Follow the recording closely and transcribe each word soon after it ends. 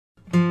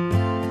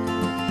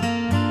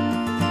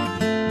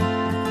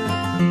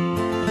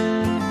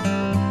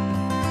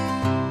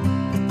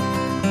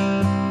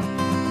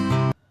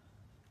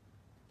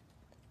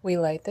We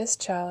light this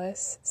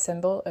chalice,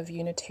 symbol of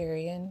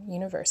Unitarian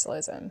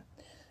Universalism.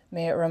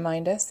 May it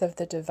remind us of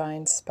the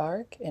divine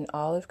spark in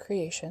all of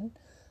creation,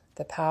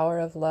 the power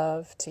of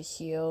love to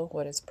heal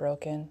what is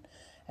broken,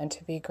 and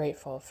to be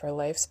grateful for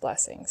life's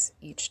blessings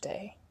each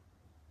day.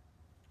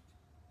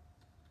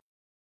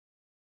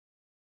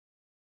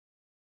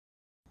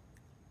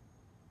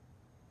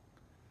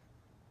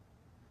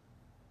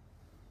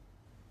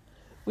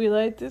 We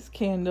light this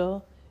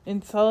candle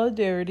in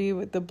solidarity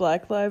with the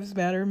Black Lives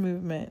Matter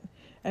movement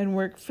and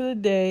work for the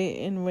day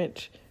in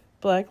which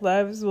Black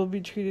lives will be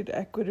treated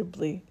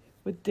equitably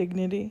with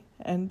dignity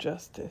and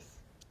justice.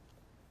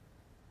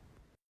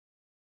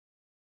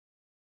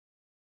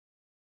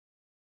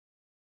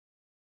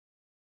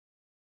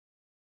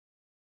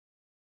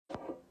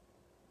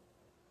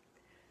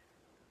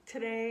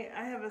 Today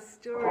I have a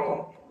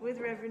story with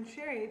Reverend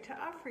Sherry to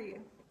offer you.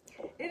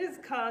 It is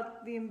called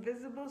The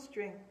Invisible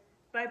String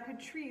by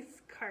Patrice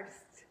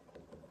Karst.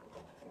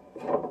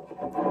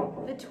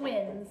 The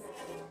twins,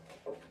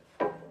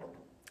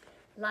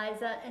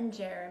 Liza and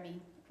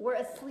Jeremy, were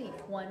asleep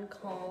one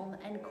calm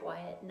and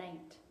quiet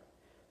night.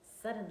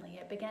 Suddenly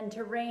it began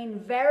to rain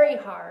very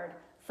hard.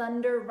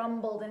 Thunder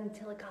rumbled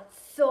until it got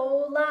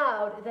so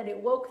loud that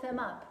it woke them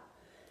up.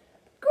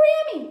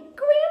 "Grammy!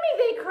 Grammy!"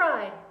 they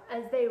cried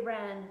as they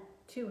ran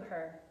to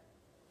her.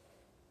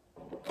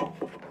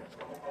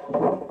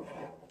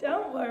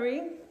 Don't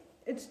worry,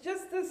 it's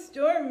just the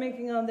storm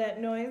making all that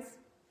noise.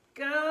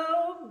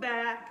 Go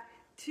back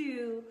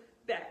to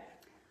bed.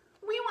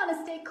 "We want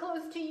to stay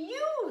close to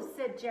you,"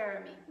 said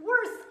Jeremy.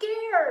 "We're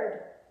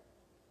scared."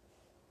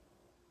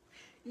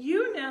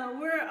 You know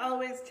we're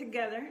always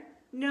together,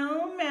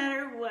 no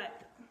matter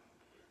what.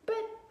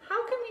 "But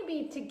how can we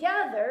be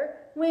together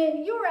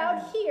when you're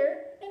out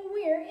here and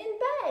we're in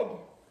bed?"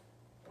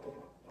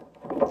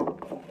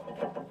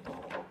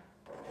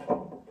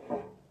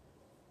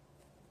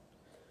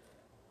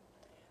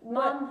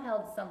 Mom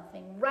held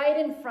something right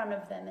in front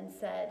of them and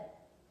said,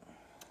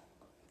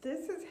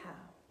 "This is how."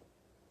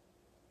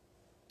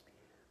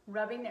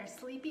 Rubbing their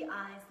sleepy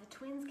eyes, the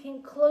twins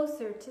came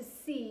closer to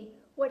see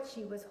what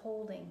she was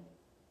holding.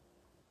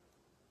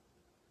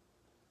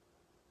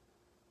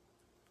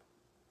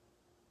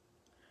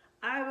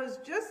 I was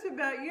just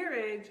about your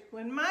age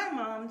when my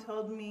mom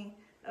told me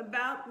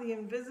about the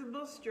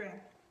invisible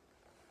string.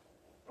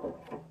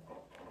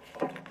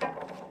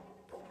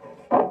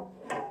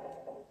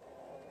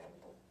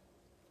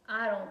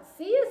 "I don't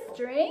see a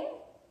string,"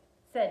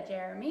 said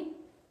Jeremy.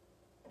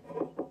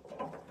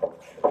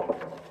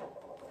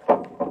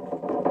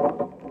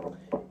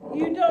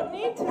 You don't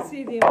need to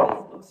see the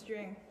invisible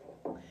string.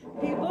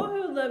 People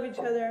who love each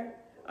other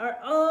are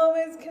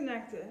always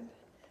connected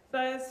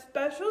by a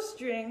special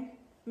string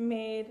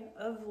made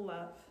of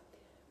love.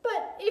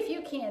 "But if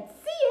you can't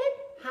see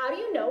it, how do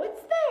you know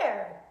it's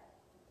there?"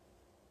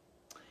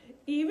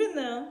 Even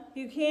though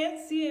you can't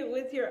see it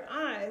with your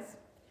eyes,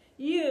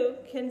 you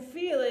can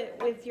feel it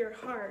with your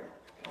heart.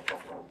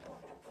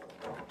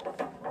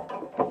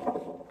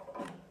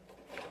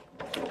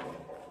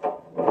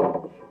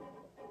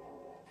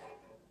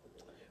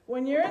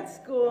 When you're at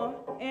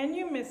school and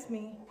you miss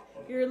me,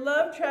 your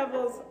love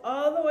travels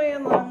all the way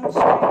along the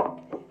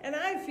string, and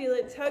I feel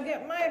it tug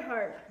at my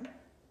heart.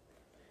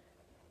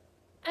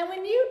 "And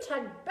when you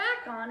tug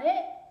back on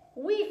it,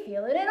 we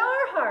feel it in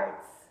our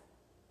hearts."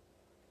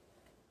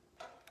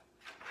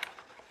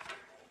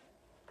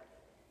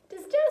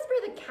 "Does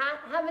Jasper the cat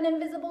have an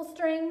invisible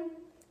string?"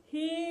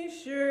 He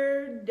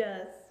sure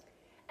does.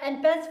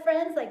 "And best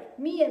friends like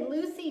me and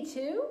Lucy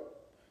too?"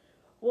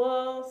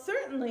 Well,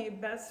 certainly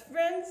best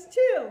friends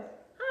too.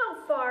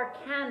 "How far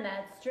can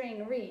that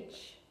string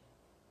reach?"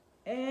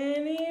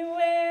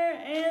 Anywhere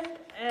and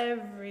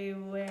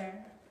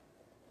everywhere.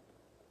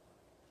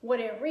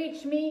 "Would it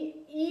reach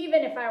me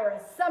even if I were a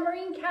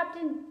submarine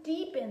captain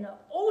deep in the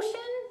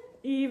ocean?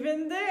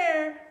 Even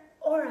there.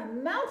 Or a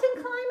mountain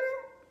climber?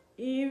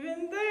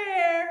 Even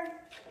there.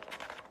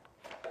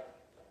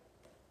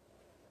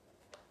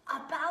 A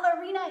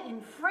ballerina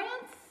in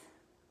France?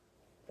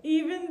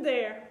 Even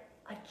there.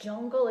 A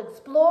jungle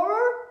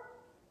explorer?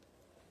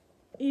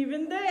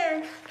 Even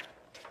there.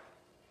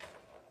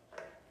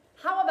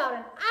 How about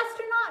an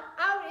astronaut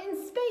out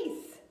in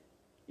space?"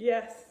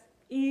 Yes,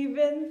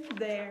 even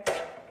there.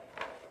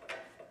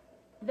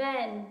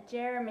 Then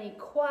Jeremy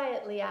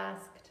quietly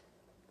asked,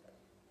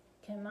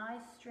 "Can my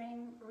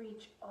string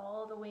reach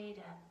all the way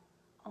to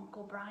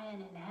Uncle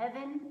Brian in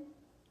heaven?"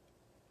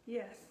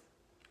 Yes,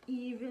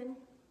 even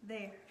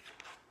there.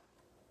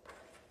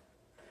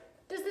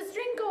 "Does the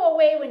string go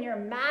away when you're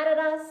mad at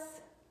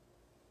us?"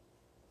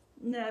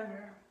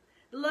 Never.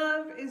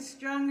 Love is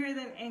stronger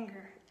than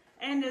anger.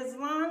 And as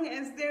long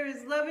as there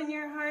is love in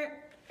your heart,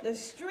 the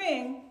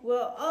string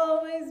will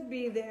always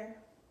be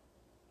there.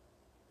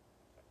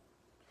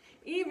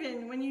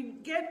 Even when you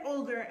get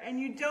older and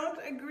you don't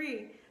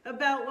agree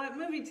about what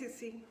movie to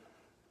see,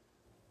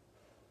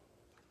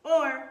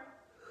 or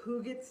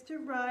who gets to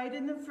ride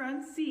in the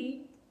front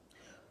seat,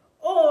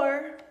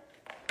 or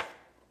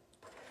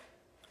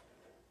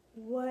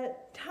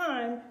What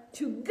time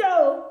to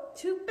go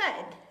to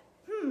bed?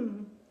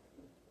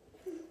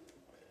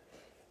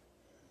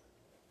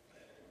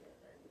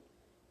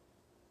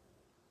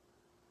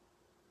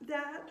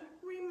 That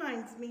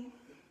reminds me,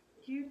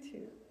 you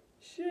two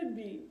should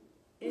be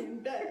in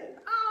bed.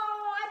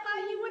 Oh, I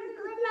thought you wouldn't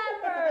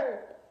remember.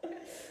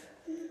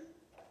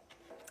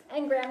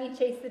 And Grammy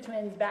chased the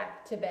twins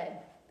back to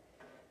bed.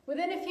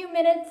 Within a few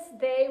minutes,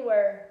 they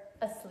were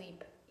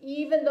asleep,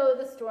 even though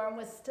the storm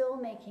was still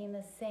making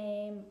the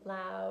same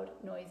loud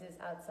noises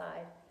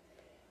outside.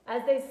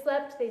 As they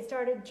slept, they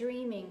started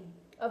dreaming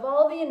of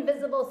all the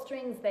invisible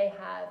strings they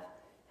have,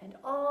 and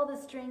all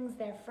the strings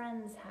their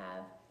friends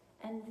have,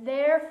 and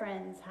their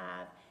friends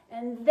have,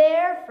 and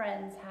their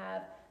friends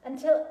have,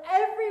 until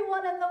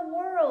everyone in the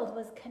world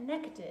was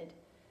connected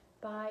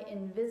by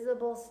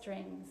invisible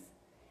strings.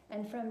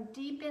 And from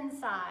deep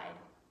inside,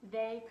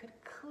 they could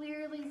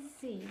clearly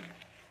see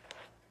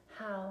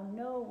how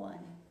no one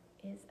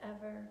is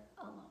ever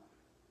alone.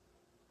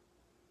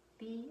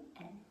 The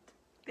end.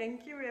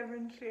 Thank you,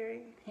 Reverend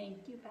Sherry.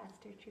 Thank you,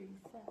 Pastor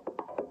Theresa.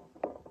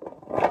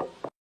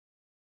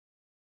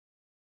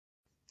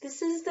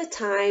 This is the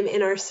time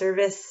in our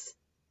service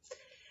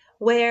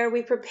where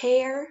we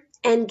prepare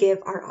and give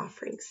our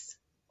offerings.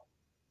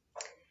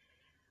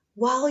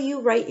 While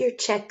you write your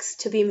checks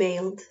to be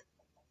mailed,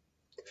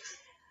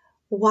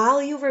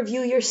 while you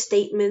review your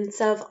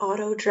statements of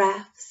auto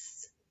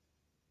drafts,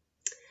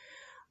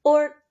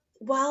 or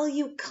while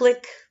you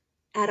click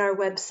at our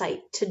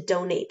website to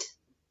donate,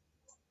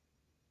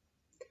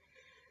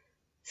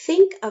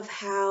 think of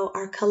how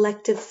our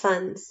collective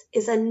funds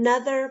is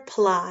another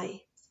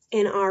ply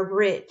in our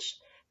bridge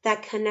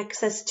that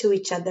connects us to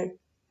each other.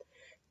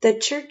 The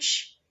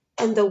church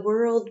and the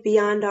world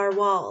beyond our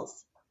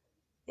walls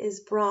is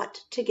brought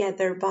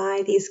together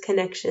by these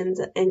connections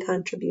and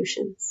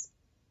contributions.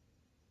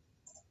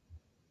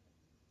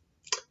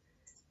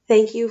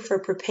 Thank you for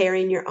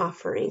preparing your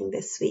offering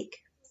this week.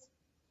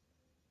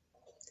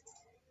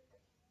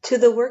 To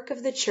the work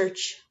of the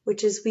church,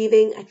 which is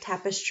weaving a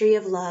tapestry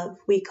of love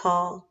we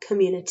call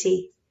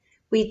community,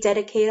 we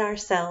dedicate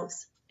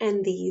ourselves,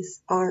 and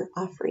these are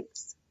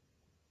offerings.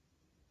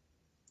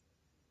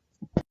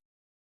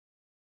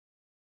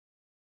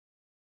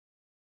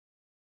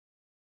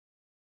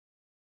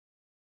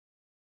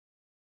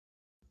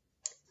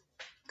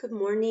 Good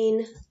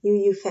morning,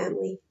 UU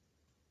family.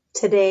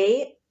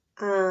 Today,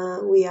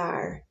 we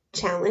are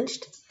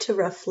challenged to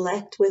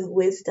reflect with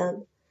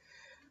wisdom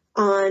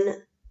on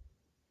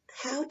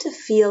how to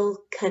feel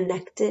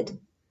connected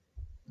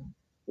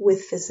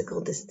with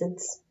physical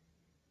distance.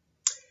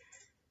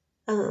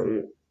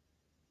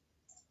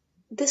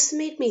 This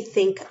made me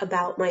think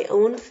about my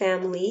own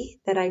family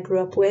that I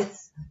grew up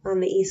with on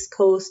the East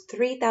Coast,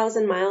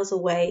 3,000 miles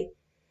away,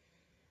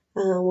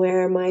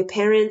 where my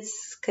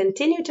parents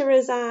continue to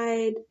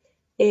reside,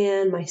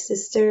 and my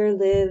sister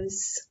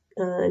lives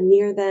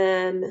near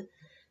them,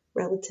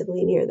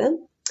 relatively near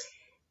them.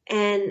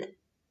 And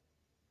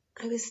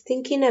I was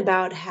thinking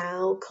about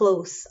how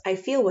close I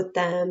feel with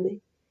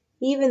them,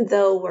 even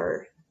though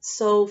we're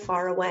so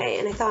far away.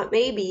 And I thought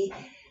maybe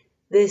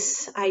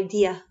this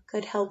idea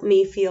could help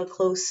me feel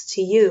close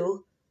to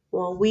you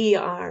while we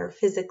are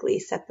physically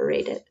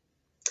separated.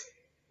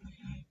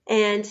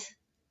 And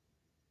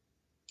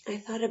I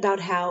thought about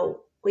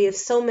how we have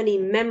so many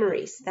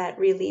memories that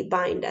really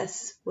bind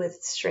us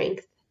with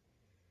strength.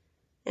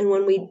 And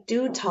when we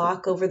do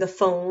talk over the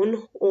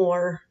phone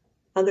or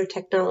other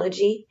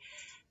technology,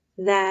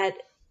 that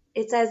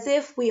it's as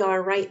if we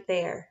are right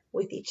there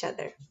with each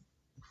other.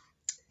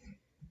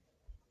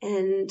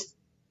 And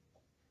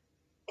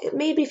it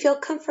made me feel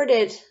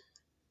comforted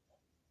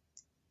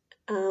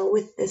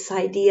with this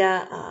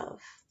idea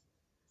of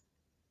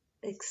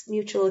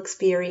mutual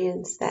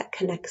experience that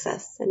connects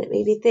us. And it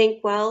made me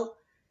think, well,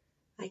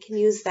 I can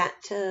use that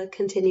to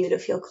continue to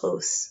feel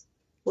close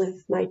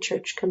with my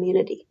church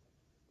community.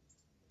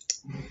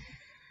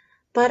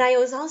 But I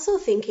was also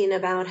thinking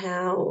about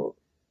how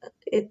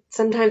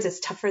sometimes it's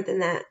tougher than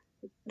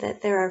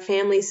that there are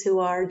families who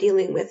are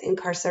dealing with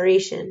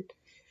incarceration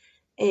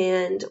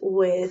and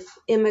with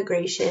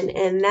immigration,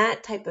 and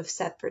that type of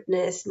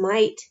separateness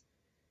might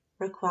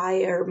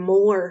require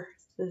more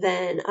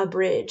than a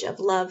bridge of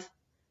love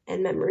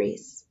and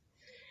memories.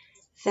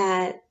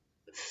 That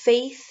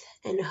faith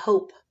and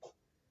hope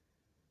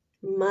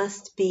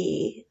must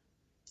be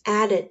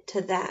added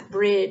to that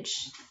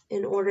bridge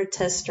in order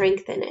to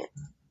strengthen it.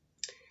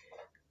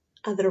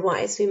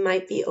 Otherwise, we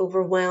might be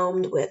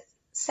overwhelmed with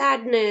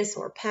sadness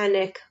or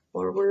panic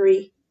or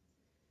worry.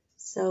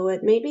 So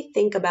it made me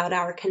think about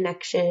our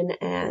connection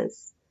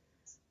as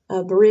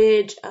a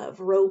bridge of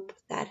rope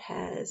that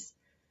has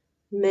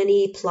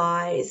many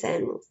plies,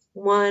 and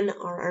one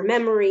are our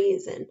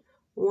memories, and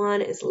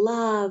one is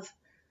love,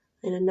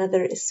 and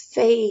another is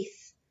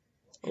faith,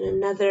 and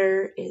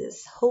another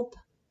is hope.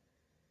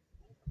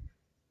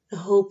 The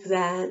hope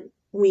that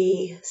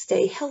we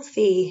stay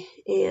healthy,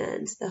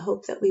 and the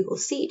hope that we will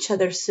see each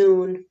other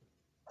soon.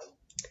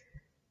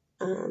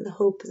 The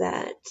hope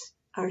that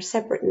our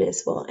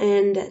separateness will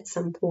end at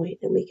some point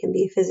and we can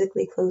be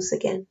physically close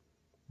again.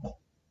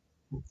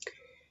 And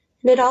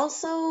it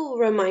also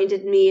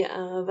reminded me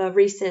of a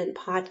recent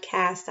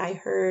podcast I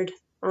heard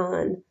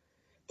on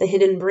the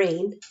hidden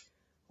brain,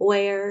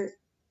 where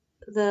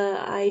the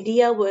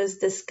idea was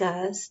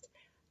discussed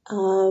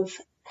of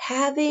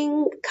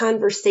having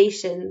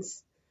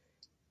conversations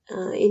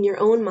in your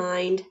own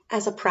mind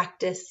as a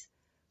practice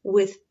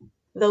with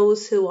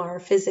those who are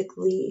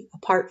physically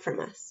apart from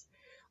us,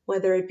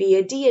 whether it be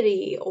a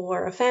deity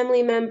or a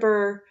family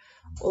member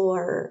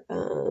or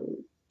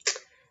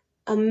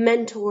a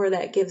mentor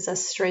that gives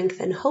us strength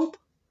and hope,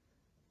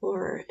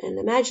 or an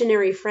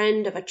imaginary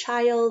friend of a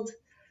child,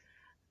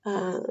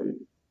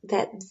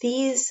 that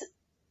these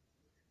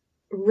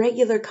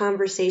regular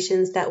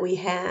conversations that we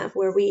have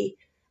where we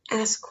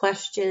ask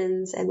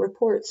questions and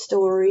report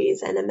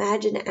stories and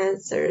imagine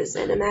answers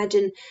and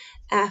imagine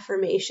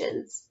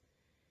affirmations,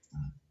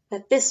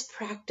 that this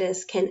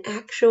practice can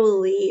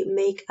actually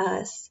make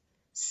us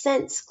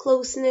sense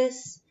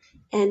closeness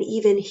and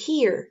even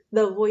hear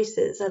the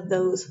voices of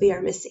those we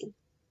are missing.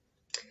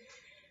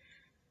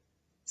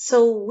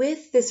 So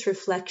with this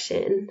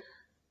reflection,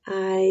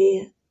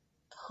 I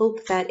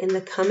hope that in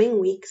the coming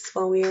weeks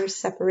while we are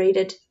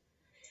separated,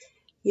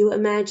 you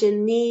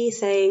imagine me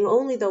saying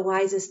only the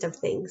wisest of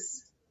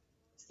things,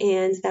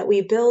 and that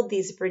we build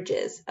these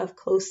bridges of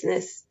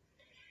closeness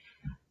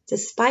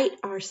despite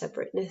our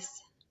separateness.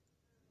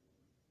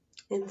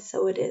 And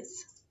so it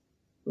is.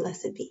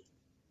 Blessed be.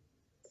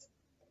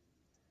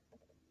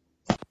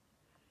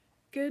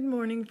 Good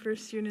morning,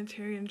 First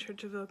Unitarian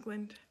Church of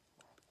Oakland.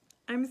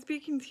 I'm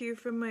speaking to you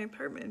from my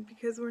apartment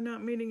because we're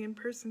not meeting in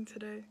person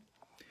today.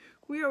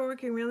 We are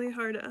working really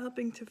hard at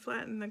helping to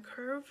flatten the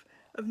curve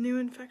of new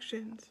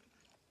infections.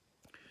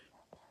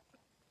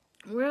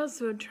 We're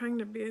also trying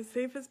to be as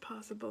safe as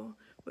possible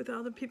with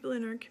all the people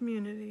in our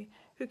community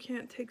who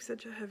can't take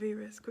such a heavy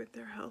risk with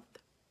their health.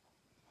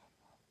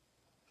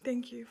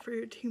 Thank you for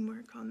your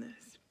teamwork on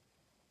this.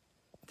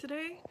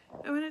 Today,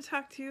 I want to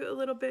talk to you a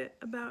little bit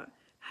about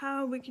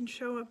how we can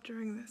show up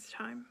during this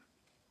time.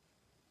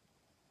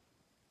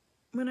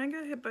 When I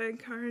got hit by a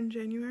car in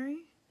January,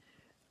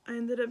 I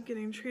ended up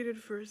getting treated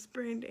for a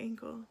sprained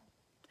ankle.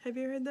 Have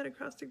you heard that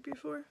acrostic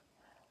before?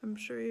 I'm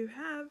sure you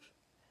have.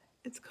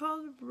 It's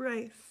called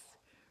RICE.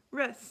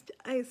 Rest,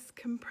 ice,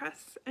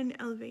 compress, and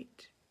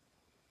elevate.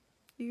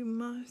 You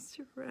must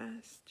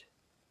rest.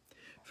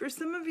 For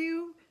some of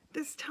you,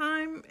 this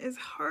time is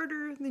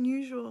harder than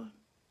usual.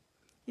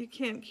 You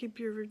can't keep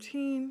your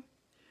routine.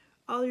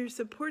 All your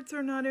supports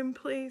are not in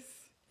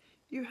place.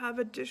 You have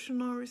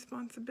additional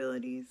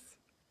responsibilities.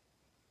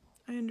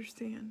 I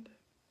understand.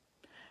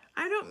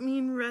 I don't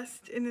mean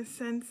rest in the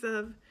sense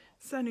of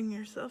sunning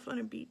yourself on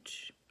a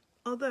beach.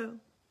 Although,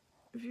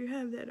 if you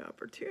have that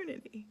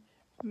opportunity,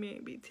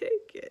 maybe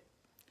take it.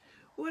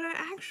 What I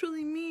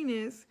actually mean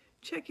is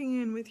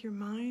checking in with your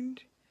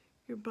mind,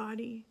 your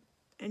body,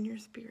 and your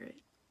spirit.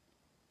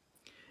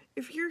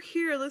 If you're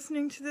here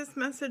listening to this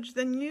message,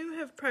 then you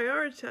have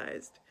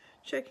prioritized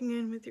checking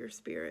in with your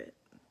spirit.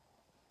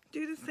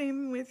 Do the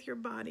same with your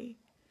body.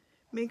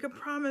 Make a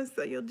promise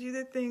that you'll do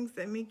the things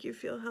that make you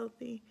feel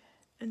healthy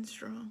and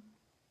strong.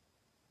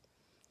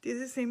 Do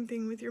the same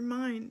thing with your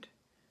mind.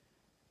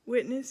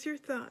 Witness your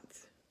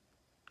thoughts.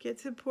 Get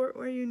support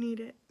where you need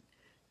it.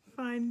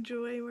 Find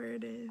joy where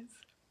it is.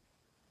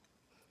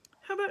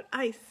 How about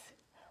ice?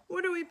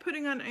 What are we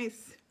putting on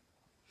ice?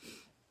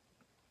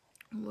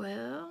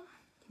 Well,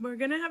 we're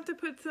going to have to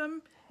put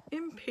some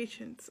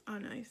impatience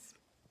on ice.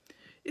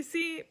 You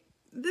see,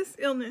 this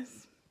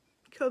illness,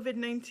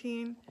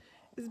 COVID-19,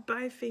 is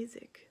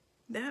biphasic.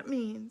 That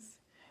means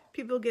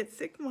people get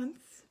sick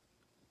once.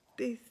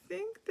 They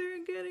think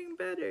they're getting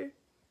better.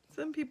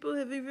 Some people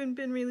have even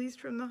been released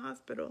from the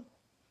hospital.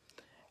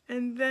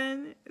 And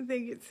then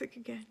they get sick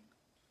again.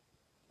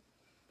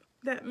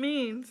 That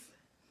means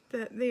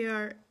that they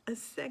are a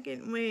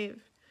second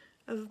wave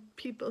of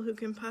people who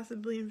can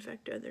possibly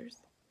infect others.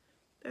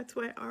 That's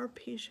why our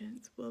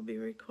patience will be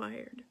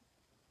required.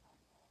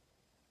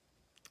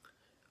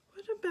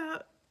 What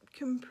about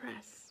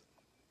compress?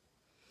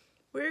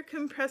 We're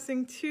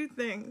compressing two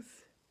things.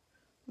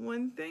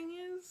 One thing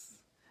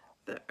is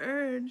the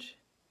urge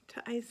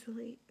to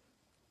isolate.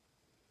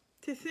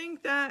 To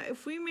think that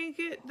if we make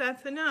it,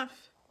 that's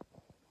enough.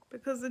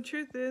 Because the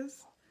truth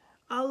is,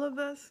 all of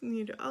us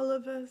need all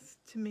of us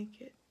to make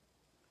it.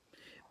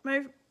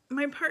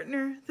 My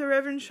partner, the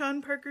Reverend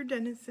Sean Parker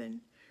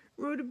Dennison,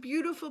 wrote a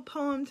beautiful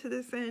poem to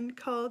this end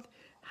called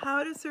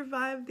How to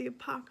Survive the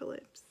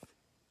Apocalypse.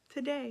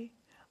 Today,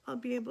 I'll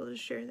be able to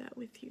share that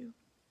with you.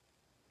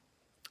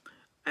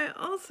 I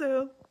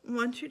also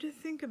want you to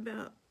think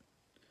about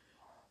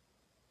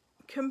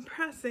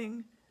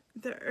compressing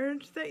the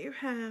urge that you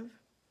have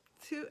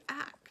to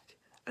act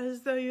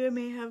as though you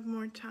may have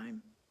more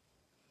time.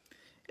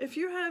 If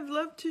you have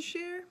love to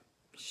share,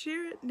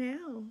 share it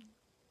now.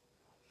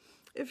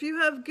 If you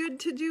have good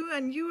to do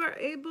and you are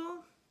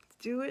able,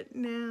 do it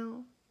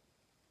now.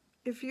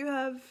 If you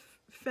have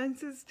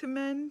fences to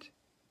mend,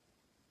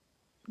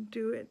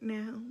 do it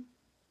now.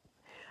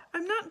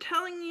 I'm not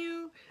telling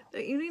you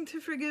that you need to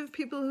forgive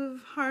people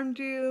who've harmed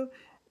you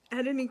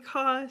at any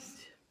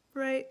cost,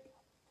 right?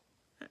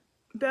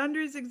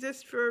 Boundaries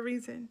exist for a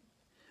reason,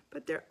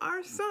 but there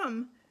are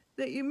some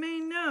that you may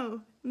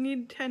know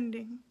need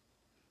tending.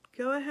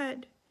 Go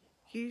ahead,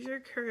 use your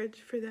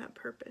courage for that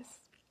purpose.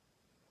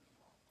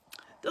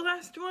 The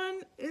last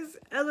one is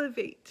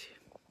elevate.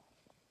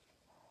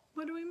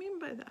 What do we mean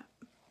by that?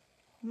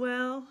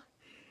 Well,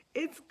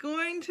 it's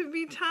going to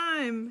be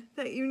time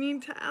that you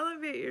need to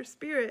elevate your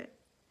spirit.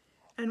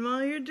 And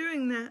while you're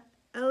doing that,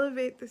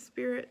 elevate the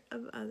spirit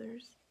of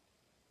others.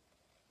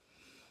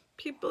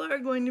 People are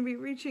going to be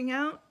reaching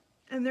out,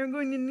 and they're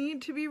going to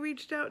need to be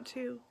reached out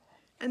to.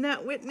 And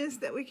that witness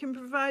that we can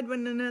provide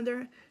one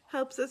another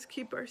helps us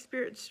keep our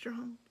spirits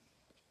strong.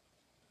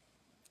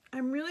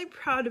 I'm really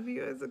proud of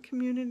you as a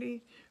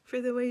community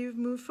for the way you've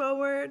moved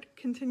forward,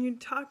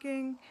 continued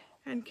talking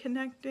and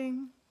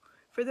connecting,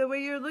 for the way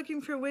you're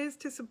looking for ways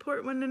to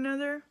support one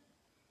another.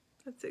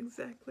 That's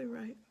exactly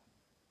right.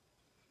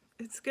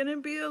 It's going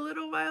to be a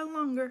little while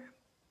longer,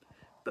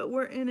 but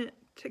we're in it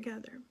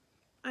together.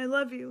 I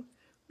love you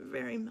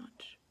very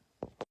much.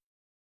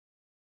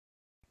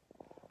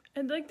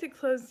 I'd like to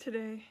close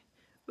today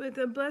with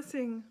a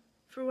blessing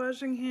for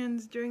washing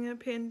hands during a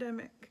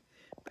pandemic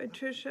by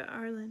Trisha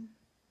Arlen.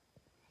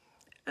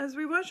 As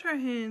we wash our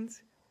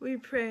hands, we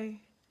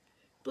pray,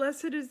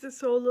 "Blessed is the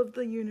soul of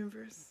the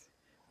universe,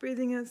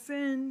 breathing us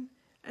in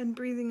and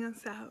breathing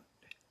us out.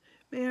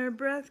 May our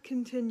breath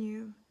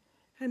continue,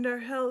 and our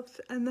health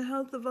and the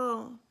health of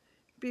all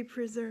be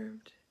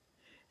preserved.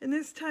 In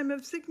this time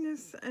of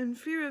sickness and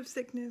fear of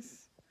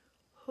sickness,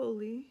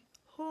 holy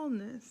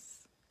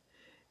wholeness."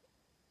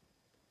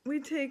 We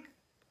take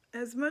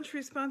as much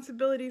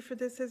responsibility for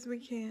this as we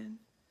can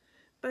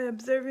by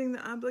observing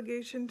the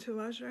obligation to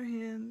wash our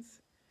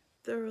hands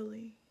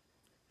thoroughly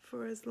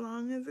for as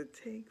long as it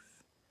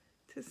takes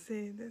to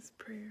say this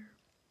prayer.